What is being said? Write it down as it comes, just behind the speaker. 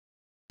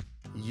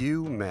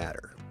You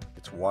matter.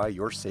 It's why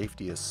your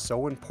safety is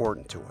so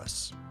important to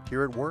us,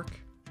 here at work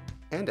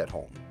and at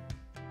home.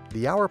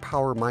 The Our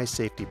Power My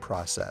Safety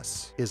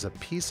process is a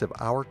piece of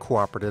our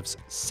cooperative's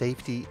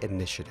safety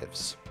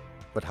initiatives.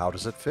 But how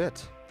does it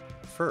fit?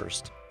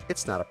 First,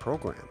 it's not a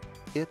program.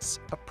 It's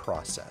a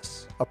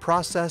process. A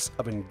process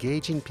of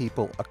engaging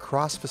people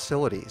across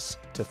facilities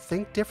to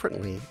think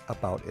differently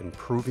about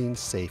improving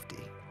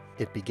safety.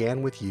 It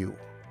began with you.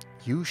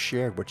 You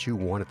shared what you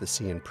wanted to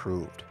see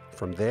improved.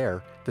 From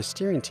there, the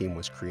steering team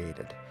was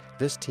created.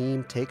 This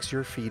team takes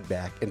your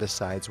feedback and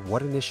decides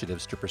what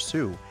initiatives to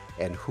pursue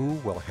and who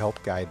will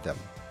help guide them.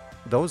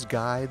 Those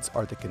guides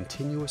are the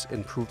Continuous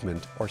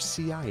Improvement or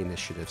CI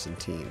initiatives and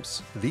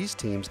teams. These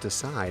teams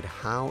decide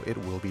how it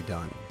will be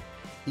done.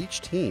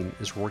 Each team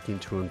is working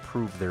to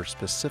improve their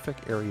specific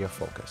area of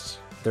focus.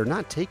 They're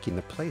not taking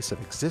the place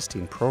of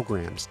existing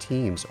programs,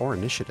 teams, or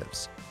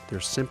initiatives. They're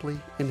simply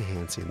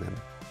enhancing them.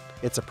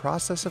 It's a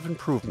process of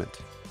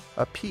improvement,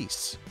 a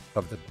piece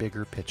of the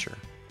bigger picture.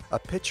 A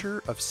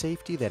picture of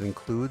safety that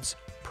includes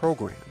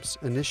programs,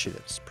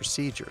 initiatives,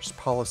 procedures,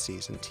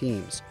 policies, and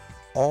teams,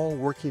 all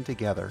working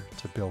together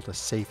to build a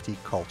safety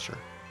culture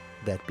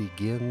that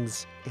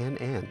begins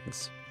and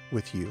ends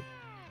with you,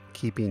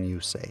 keeping you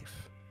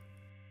safe.